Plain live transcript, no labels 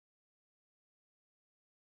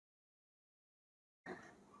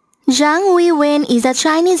Zhang Huiwen is a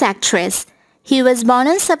Chinese actress. He was born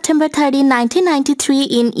on September 30, 1993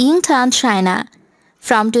 in Yingtan, China.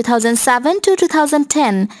 From 2007 to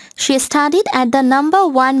 2010, she studied at the No.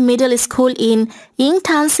 1 Middle School in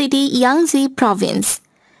Yingtan City, Jiangxi Province.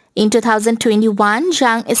 In 2021,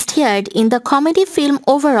 Zhang starred in the comedy film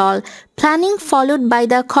Overall Planning, followed by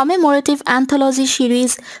the commemorative anthology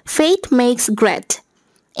series Fate Makes Great.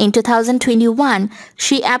 In 2021,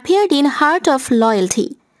 she appeared in Heart of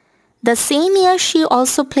Loyalty. The same year, she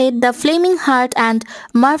also played the Flaming Heart and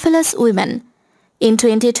Marvelous Women. In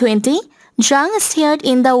 2020, Zhang starred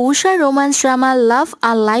in the wuxia romance drama Love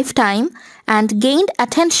a Lifetime and gained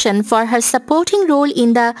attention for her supporting role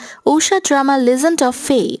in the wuxia drama Legend of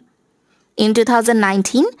Fei. In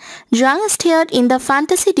 2019, Zhang starred in the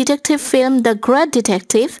fantasy detective film The Great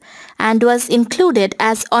Detective and was included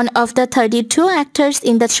as one of the 32 actors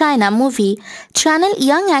in the China movie Channel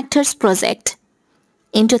Young Actors Project.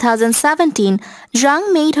 In 2017,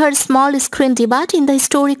 Zhang made her small screen debut in the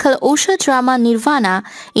historical wuxia drama Nirvana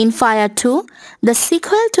in Fire 2, the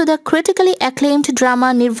sequel to the critically acclaimed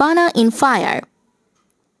drama Nirvana in Fire.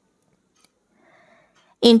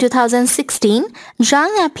 In 2016,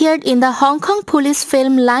 Zhang appeared in the Hong Kong police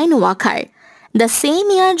film Line Walker. The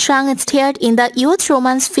same year, Zhang starred in the youth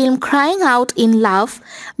romance film Crying Out in Love,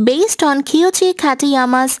 based on Kiyoshi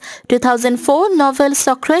Katayama's 2004 novel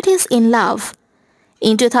Socrates in Love.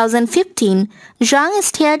 In 2015, Zhang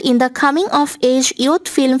starred in the coming-of-age youth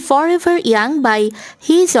film Forever Young by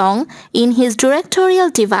Hee Jong in his directorial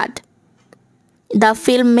debut. The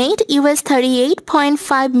film made US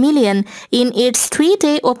 $38.5 million in its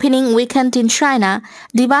 3-day opening weekend in China,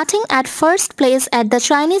 debuting at first place at the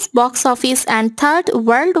Chinese box office and third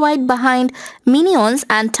worldwide behind Minions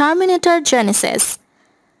and Terminator Genesis.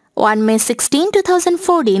 On May 16,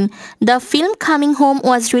 2014, the film Coming Home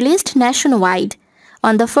was released nationwide.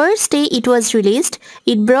 On the first day it was released,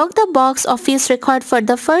 it broke the box office record for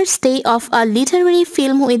the first day of a literary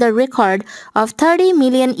film with a record of 30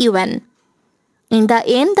 million yuan. In the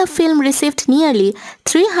end, the film received nearly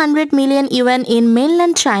 300 million yuan in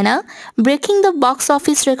mainland China, breaking the box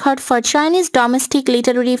office record for Chinese domestic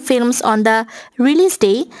literary films on the release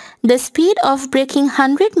day, the speed of breaking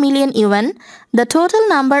 100 million yuan, the total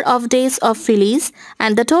number of days of release,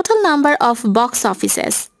 and the total number of box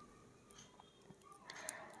offices.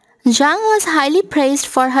 Zhang was highly praised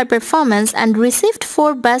for her performance and received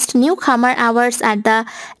 4 Best Newcomer Awards at the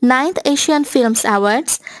 9th Asian Films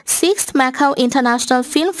Awards, 6th Macau International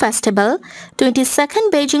Film Festival,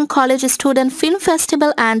 22nd Beijing College Student Film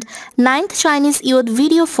Festival and 9th Chinese Youth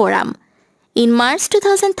Video Forum. In March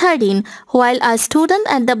 2013, while a student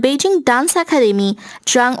at the Beijing Dance Academy,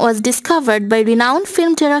 Zhang was discovered by renowned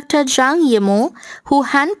film director Zhang Huiwen, who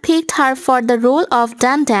handpicked her for the role of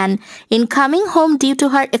Dan Dan in Coming Home due to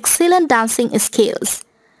her excellent dancing skills.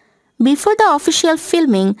 Before the official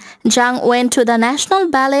filming, Zhang went to the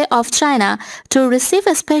National Ballet of China to receive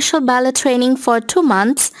a special ballet training for 2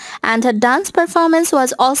 months, and her dance performance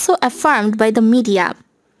was also affirmed by the media.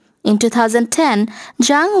 In 2010,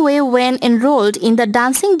 Zhang Huiwen enrolled in the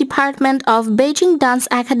dancing department of Beijing Dance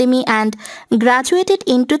Academy and graduated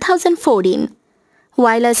in 2014.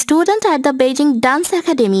 While a student at the Beijing Dance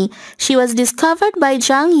Academy, she was discovered by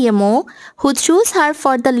Zhang Huiwen, who chose her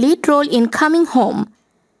for the lead role in Coming Home.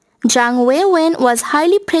 Zhang Huiwen was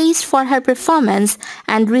highly praised for her performance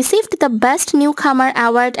and received the Best Newcomer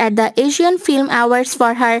Award at the Asian Film Awards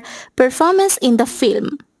for her performance in the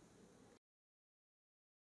film.